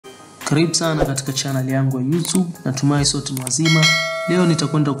Karibu sana katika channel yangu ya YouTube. Natumai sote ni wazima. Leo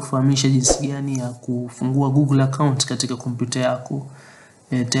nitakwenda kufahamisha jinsi gani ya kufungua Google Account katika kompyuta yako.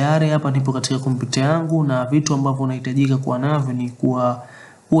 Tayari hapa nipo katika kompyuta yangu na vitu ambavyo unahitajika kuwa navyo ni kuwa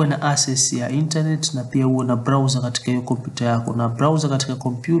uwe na access ya internet na pia uwe na browser katika hiyo kompyuta yako. Na browser katika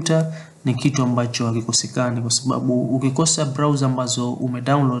kompyuta ni kitu ambacho hakikosekani, kwa sababu ukikosa browser ambazo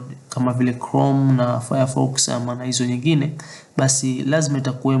umedownload kama vile Chrome na Firefox ama na hizo nyingine, basi lazima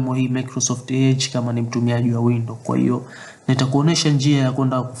itakuwemo hii Microsoft Edge kama ni mtumiaji wa Windows. Kwa hiyo nitakuonesha njia ya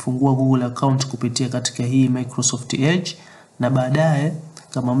kwenda kufungua Google Account kupitia katika hii Microsoft Edge, na baadaye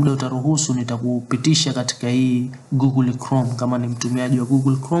kama muda utaruhusu nitakupitisha katika hii Google Chrome kama ni mtumiaji wa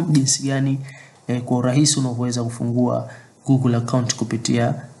Google Chrome, jinsi gani kwa urahisi unavyoweza kufungua Google Account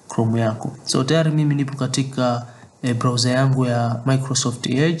kupitia Chrome yako. So tayari mimi nipo katika browser yangu ya Microsoft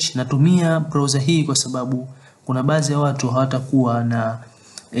Edge. Natumia browser hii kwa sababu kuna baadhi ya watu hawatakuwa na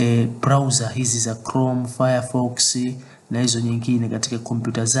browser hizi za Chrome, Firefox na hizo nyingine katika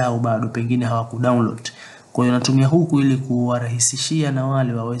kompyuta zao, bado pengine hawakudownload. Kwa hiyo natumia huku ili kuwarahisishia na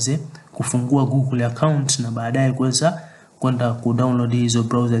wale waweze kufungua Google Account na baadaye kuweza kwenda kudownload hizo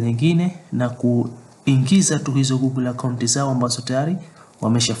browser nyingine na kuingiza tu hizo Google Account zao ambazo tayari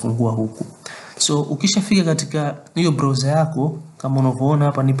wameshafungua huku. So ukishafika katika hiyo browser yako, kama unavyoona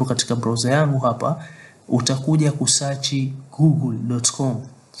hapa nipo katika browser yangu hapa, utakuja kusearch google.com.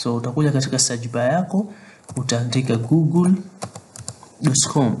 So utakuja katika search bar yako, utaandika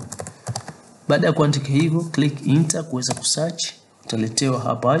google.com. Baada ya kuandika hivyo, click enter kuweza kusearch. Utaletewa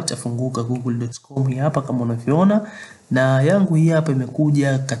hapa, itafunguka google.com hii hapa kama unavyoona, na yangu hii hapa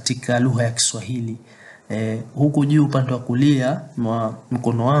imekuja katika lugha ya Kiswahili. Huku juu upande wa kulia mwa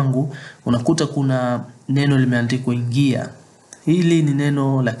mkono wangu unakuta kuna neno limeandikwa ingia. Hili ni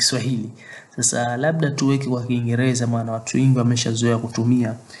neno la Kiswahili. Sasa labda tuweke kwa Kiingereza, maana watu wengi wameshazoea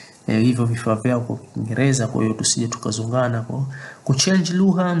kutumia hivyo vifaa vyao kwa Kiingereza, kwa hiyo tusije tukazungana. Kwa kuchange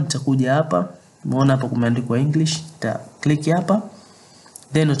lugha nitakuja hapa, umeona hapa kumeandikwa English, nita click hapa,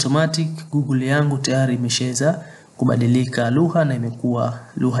 then automatic Google yangu tayari imeshaweza kubadilika lugha na imekuwa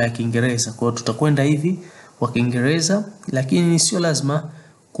lugha ya Kiingereza. Kwa hiyo tutakwenda hivi kwa Kiingereza, lakini sio lazima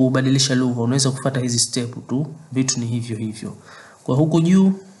kubadilisha lugha, unaweza kufuata hizi step tu, vitu ni hivyo hivyo. Kwa huko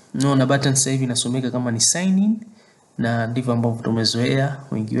juu unaona button sasa hivi inasomeka kama ni sign in, na ndivyo ambavyo tumezoea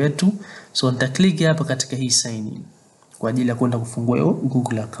wengi wetu. So nita click hapa katika hii sign in kwa ajili ya kwenda kufungua hiyo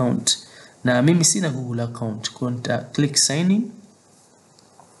Google account, na mimi sina Google account, kwa hiyo nita click sign in.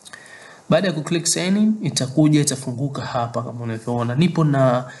 Baada ya kuclick sign in, itakuja itafunguka hapa kama unavyoona. Nipo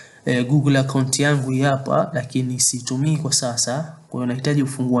na Google account yangu hapa, lakini situmii kwa sasa, kwa hiyo nahitaji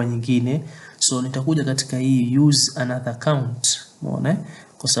kufungua nyingine. So nitakuja katika hii use another account, umeona?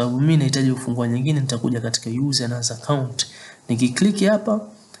 Kwa sababu mimi nahitaji kufungua nyingine, nitakuja katika use another account. Nikiklik hapa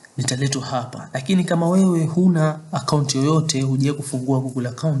nitaletwa hapa. Lakini kama wewe huna account yoyote, hujia kufungua Google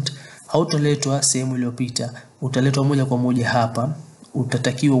account, hautoletwa sehemu iliyopita, utaletwa moja kwa moja hapa.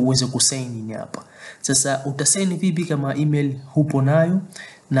 Utatakiwa uweze kusign in hapa. Sasa utasign vipi kama email hupo nayo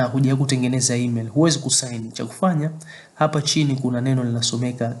na hujia kutengeneza email? Huwezi kusign. Cha kufanya hapa chini kuna neno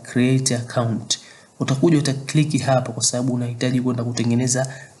linasomeka create account. Utakuja utaklik hapa kwa sababu unahitaji kwenda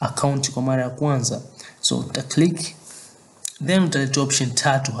kutengeneza account kwa mara ya kwanza. So utaklik, then utaleta option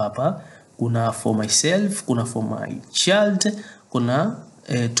tatu hapa. Kuna for myself, kuna for my child, kuna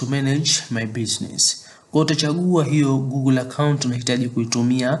to manage my business. Kwa utachagua hiyo Google account unahitaji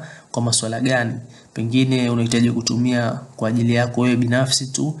kuitumia kwa masuala gani. Pengine unahitaji kutumia kwa ajili yako wewe binafsi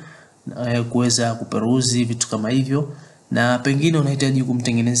tu, kuweza kuperuzi vitu kama hivyo, na pengine unahitaji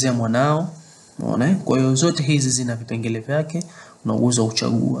kumtengenezea mwanao, unaona? Kwa hiyo zote hizi zina vipengele vyake, unaweza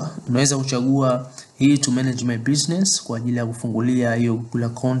kuchagua. Unaweza kuchagua hii to manage my business kwa ajili ya kufungulia hiyo Google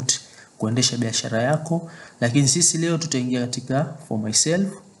account kuendesha biashara yako, lakini sisi leo tutaingia katika for myself.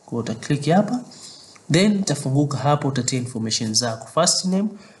 Kwa utaklik hapa, then itafunguka hapo, utatia information zako. First name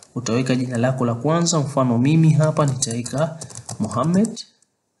utaweka jina lako la kwanza, mfano mimi hapa nitaweka Mohamed.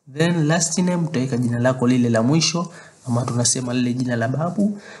 Then last name utaweka jina lako lile la mwisho, ama tunasema lile jina la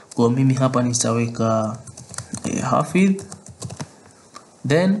babu. Kwa mimi hapa nitaweka Hafidh.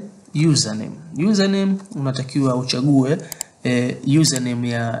 Then username unatakiwa uchague username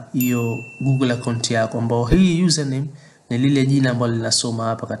ya hiyo Google account yako, ambao hii username ni lile jina ambalo linasoma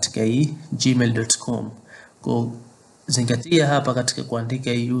hapa katika hii gmail.com. Kwa zingatia hapa katika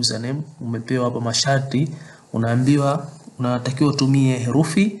kuandika hii username, umepewa hapa masharti. Unaambiwa unatakiwa utumie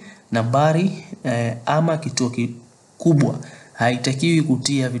herufi, nambari ama kituo kikubwa. Haitakiwi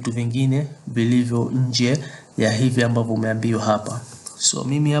kutia vitu vingine vilivyo nje ya hivi ambavyo umeambiwa hapa. So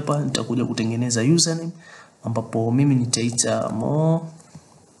mimi hapa nitakuja kutengeneza username ambapo mimi nitaita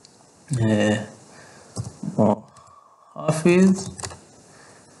Muhafiz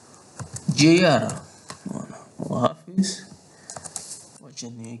JR, Muhafiz, wacha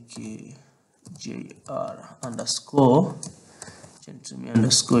niweke JR underscore, nitumie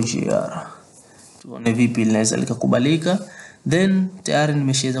underscore JR, tuone vipi linaweza likakubalika. Then tayari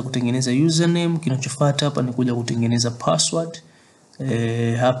nimeshaweza kutengeneza username. Kinachofuata hapa ni kuja kutengeneza password.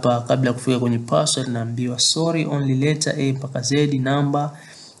 Hapa kabla ya kufika kwenye password naambiwa sorry, only letter A mpaka Z number.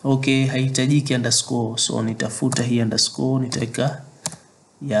 Okay, haihitajiki underscore, so nitafuta hii underscore, nitaweka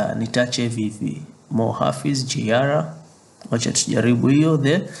nitaacha hivi Muhafiz JR. Wacha tujaribu hiyo,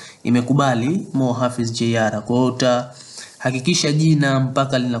 then imekubali Muhafiz JR. Kwa hiyo utahakikisha jina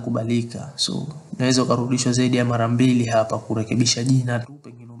mpaka linakubalika. So unaweza ukarudishwa zaidi ya mara 2 hapa kurekebisha jina tu,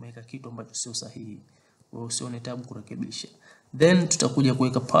 pengine umeweka kitu ambacho sio sahihi. Kwa hiyo usione tabu kurekebisha. Then tutakuja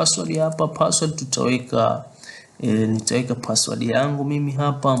kuweka password hapa. Password tutaweka nitaweka password yangu mimi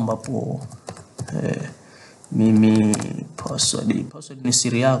hapa, ambapo mimi password ni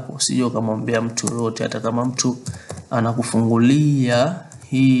siri yako, usije ukamwambia mtu yote. Hata kama mtu anakufungulia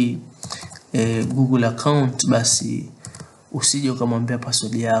hii Google account, basi usije ukamwambia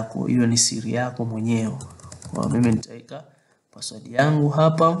password yako, hiyo ni siri yako mwenyewe. Kwa mimi nitaweka password yangu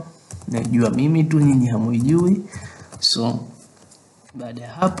hapa, najua mimi tu, nyinyi hamuijui. So baada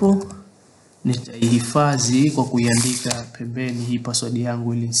ya hapo nitaihifadhi kwa kuiandika pembeni hii password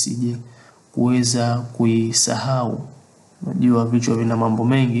yangu, ili nisije kuweza kuisahau. Najua vichwa vina mambo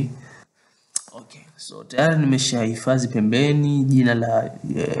mengi. Okay, so tayari nimeshahifadhi pembeni jina la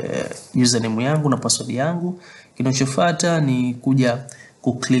username yangu na password yangu. Kinachofuata ni kuja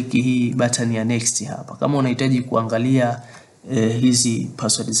kuclick hii button ya next hapa. Kama unahitaji kuangalia hizi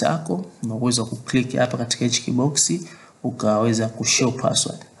password zako, unaweza kuclick hapa katika hichi kibox ukaweza kushow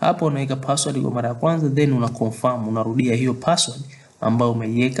password. Hapo unaweka password kwa mara ya kwanza, then una confirm, unarudia hiyo password ambayo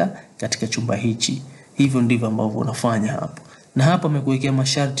umeiweka katika chumba hichi. Hivyo ndivyo ambavyo unafanya hapo. Na hapa amekuwekea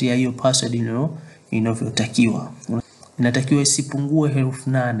masharti ya hiyo password inavyotakiwa. Inatakiwa isipungue herufi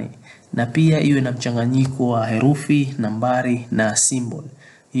 8 na pia iwe na mchanganyiko wa herufi, nambari na symbol.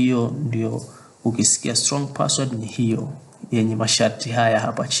 Hiyo ndio ukisikia strong password ni hiyo yenye masharti haya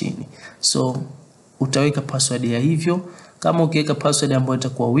hapa chini. So utaweka password ya hivyo. Kama ukiweka password ambayo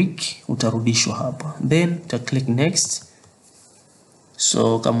itakuwa weak, utarudishwa hapa. Then uta click next.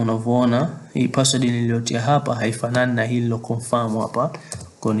 So kama unavyoona hii password niliyotia hapa haifanani na hilo confirm hapa.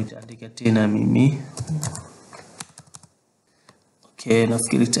 Kwa nitaandika tena mimi. Okay,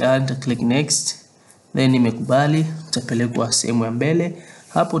 nafikiri tayari. Nita click next. Then nimekubali, utapelekwa sehemu ya mbele.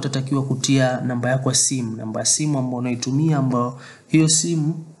 Hapo utatakiwa kutia namba yako ya simu, namba ya simu ambayo unaitumia, ambayo hiyo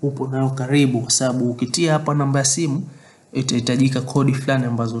simu upo nayo karibu, kwa sababu ukitia hapa namba ya simu itahitajika kodi fulani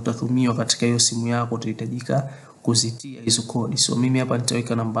ambazo utatumia katika hiyo simu yako, utahitajika kuzitia hizo kodi. So mimi hapa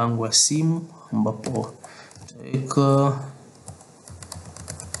nitaweka namba yangu ya simu, ambapo nitaweka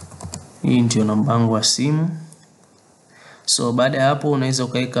hii ndio namba yangu ya simu. So baada ya hapo unaweza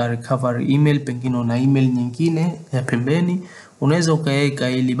ukaweka recovery email, pengine una email nyingine ya pembeni unaweza ukaweka,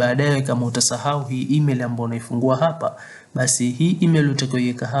 ili baadaye kama utasahau hii email ambayo unaifungua hapa, basi hii email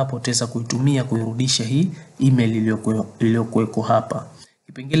utakayoiweka hapo utaweza kuitumia kuirudisha hii email iliyokuweko hapa.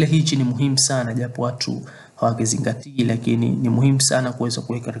 Kipengele hichi ni muhimu sana, japo watu hawakizingatii, lakini ni muhimu sana kuweza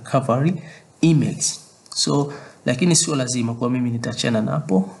kuweka recovery emails. So lakini sio lazima, kwa mimi nitaachana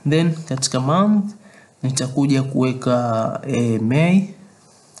napo. Then katika month nitakuja kuweka May,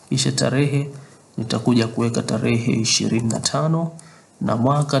 kisha tarehe nitakuja kuweka tarehe 25 na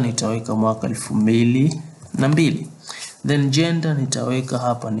mwaka nitaweka mwaka 2002. Then gender nitaweka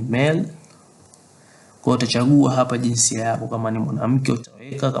hapa ni male. Kwa utachagua hapa jinsia yako, kama ni mwanamke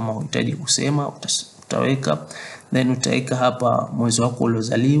utaweka, kama unahitaji kusema utaweka. Then utaweka hapa mwezi wako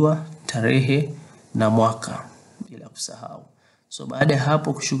uliozaliwa, tarehe na mwaka bila kusahau. So baada ya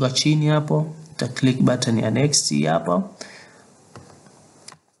hapo kushuka chini hapo uta click button ya next hapa,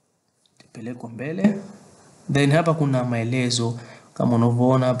 pelekwa mbele. Then hapa kuna maelezo kama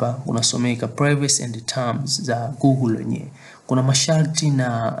unavyoona hapa, unasomeka privacy and terms za Google wenyewe. Kuna masharti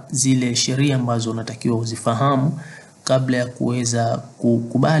na zile sheria ambazo unatakiwa uzifahamu kabla ya kuweza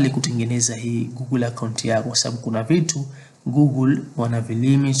kukubali kutengeneza hii Google account yako, kwa sababu kuna vitu Google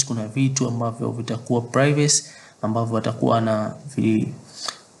wanavilimit, kuna vitu ambavyo vitakuwa privacy ambavyo watakuwa na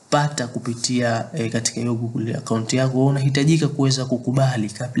vipata kupitia katika hiyo Google account yako. Unahitajika kuweza kukubali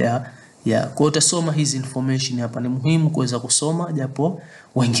kabla ya kwa utasoma hizi information hapa. Ni muhimu kuweza kusoma, japo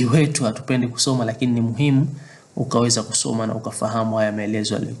wengi wetu hatupendi kusoma, lakini ni muhimu ukaweza kusoma na ukafahamu haya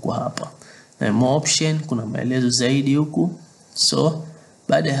maelezo yalikuwa hapa. Na more option, kuna maelezo zaidi huku. So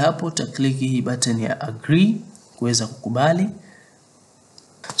baada ya hapo uta click hii button ya agree kuweza kukubali.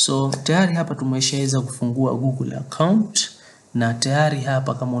 So tayari hapa tumeshaweza kufungua Google Account, na tayari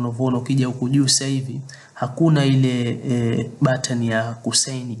hapa kama unavyoona ukija huku juu sasa hivi hakuna ile button ya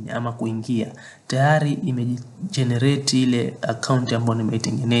kusign in ama kuingia. Tayari imegenerate ile account ambayo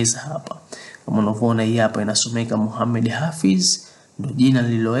nimeitengeneza hapa. Kama unavyoona hii hapa inasomeka Muhammad Hafiz, ndio jina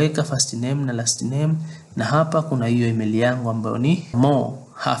nililoweka, first name na last name, na hapa kuna hiyo email yangu ambayo ni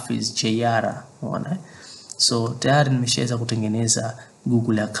mo_hafiz_jr. Unaona? So tayari nimeshaweza kutengeneza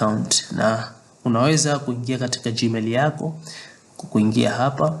Google account, na unaweza kuingia katika Gmail yako, kuingia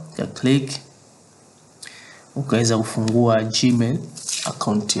hapa ka click ukaweza kufungua Gmail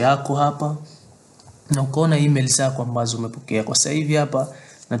account yako hapa, na ukaona email zako ambazo umepokea. Kwa sasa hivi hapa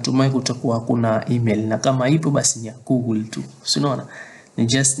natumai kutakuwa hakuna email, na kama ipo basi ni ya Google tu. Unaona? Ni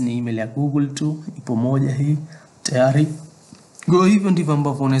just ni email ya Google tu, ipo moja hii tayari. Kwa hivyo ndivyo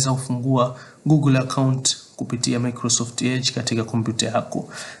ambavyo unaweza kufungua Google account kupitia Microsoft Edge katika kompyuta yako.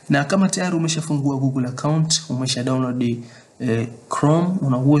 Na kama tayari umeshafungua Google account, umesha download Chrome,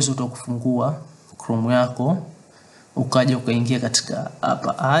 una uwezo wa kufungua Chrome yako, ukaja ukaingia katika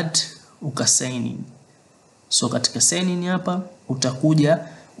hapa add, ukasign in. So katika sign in hapa utakuja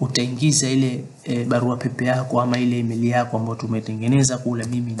utaingiza ile barua pepe yako ama ile email yako ambayo tumetengeneza kule.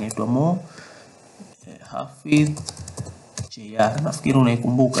 Mimi naitwa Mo Hafidh JR. Nafikiri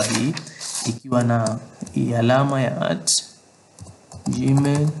unaikumbuka hii, ikiwa na hii alama ya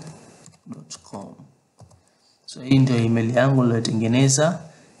 @gmail.com. So hii ndio email yangu niliyotengeneza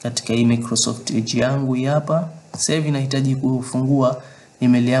katika hii Microsoft Edge yangu hapa. Sasa hivi nahitaji kufungua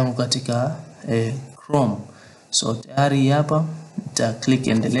email yangu katika Chrome. So tayari hapa nita click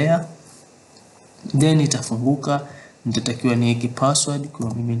endelea, then itafunguka. Nitatakiwa niweke password,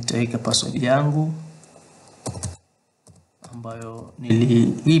 kwa mimi nitaweka password yangu ambayo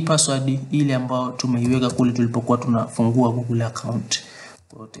hii password ile ambayo tumeiweka kule tulipokuwa tunafungua Google account.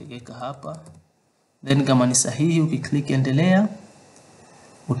 Kwa hiyo utaweka hapa, then kama ni sahihi ukiklik endelea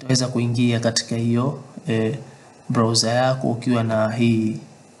utaweza kuingia katika hiyo browser yako ukiwa na hii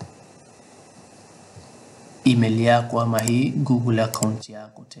email yako ama hii Google account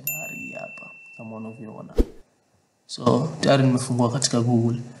yako tayari hapa kama unavyoona. So tayari nimefungua katika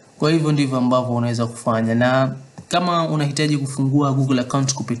Google. Kwa hivyo ndivyo ambavyo unaweza kufanya, na kama unahitaji kufungua Google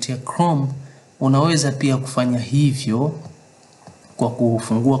account kupitia Chrome, unaweza pia kufanya hivyo kwa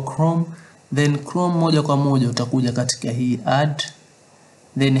kufungua Chrome, then Chrome moja kwa moja utakuja katika hii add,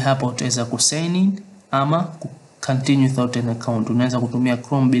 then hapa utaweza kusign in ama continue without an account. Unaweza kutumia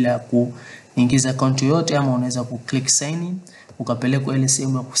Chrome bila kuingiza account yoyote, ama unaweza kuclick sign in ukapelekwa ile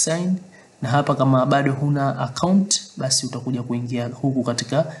sehemu ya kusign, na hapa kama bado huna account basi utakuja kuingia huku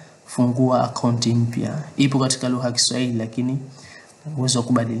katika fungua account mpya. Ipo katika lugha ya Kiswahili lakini uwezo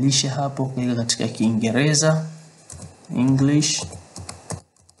kubadilisha hapo kuweka katika Kiingereza, English.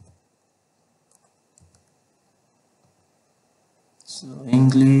 So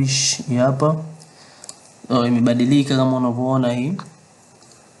English hapa. Imebadilika kama unavyoona hii.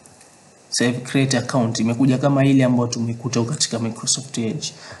 Save create account imekuja kama ile ambayo tumekuta katika Microsoft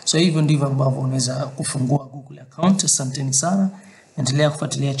Edge. So hivyo ndivyo ambavyo unaweza kufungua Google account. Asanteni sana. Endelea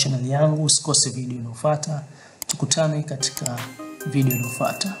kufuatilia channel yangu, usikose video inayofuata. Tukutane katika video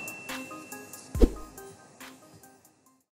inayofuata.